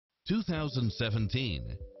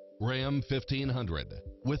2017 Ram 1500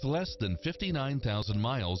 with less than 59,000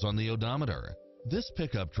 miles on the odometer. This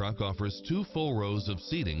pickup truck offers 2 full rows of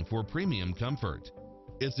seating for premium comfort.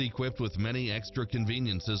 It's equipped with many extra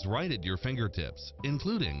conveniences right at your fingertips,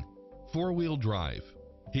 including 4-wheel drive,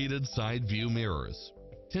 heated side view mirrors,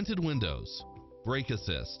 tinted windows, brake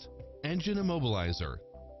assist, engine immobilizer,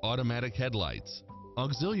 automatic headlights,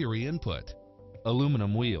 auxiliary input,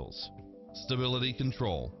 aluminum wheels, stability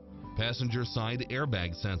control, passenger side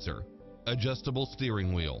airbag sensor, adjustable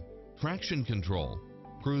steering wheel, traction control,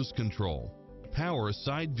 cruise control, power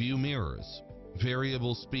side view mirrors,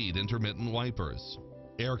 variable speed intermittent wipers,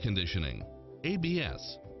 air conditioning,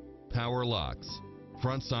 ABS, power locks,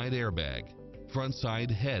 front side airbag, front side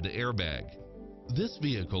head airbag. This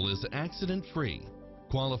vehicle is accident-free,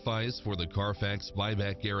 qualifies for the Carfax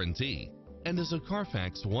buyback guarantee, and is a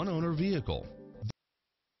Carfax one-owner vehicle.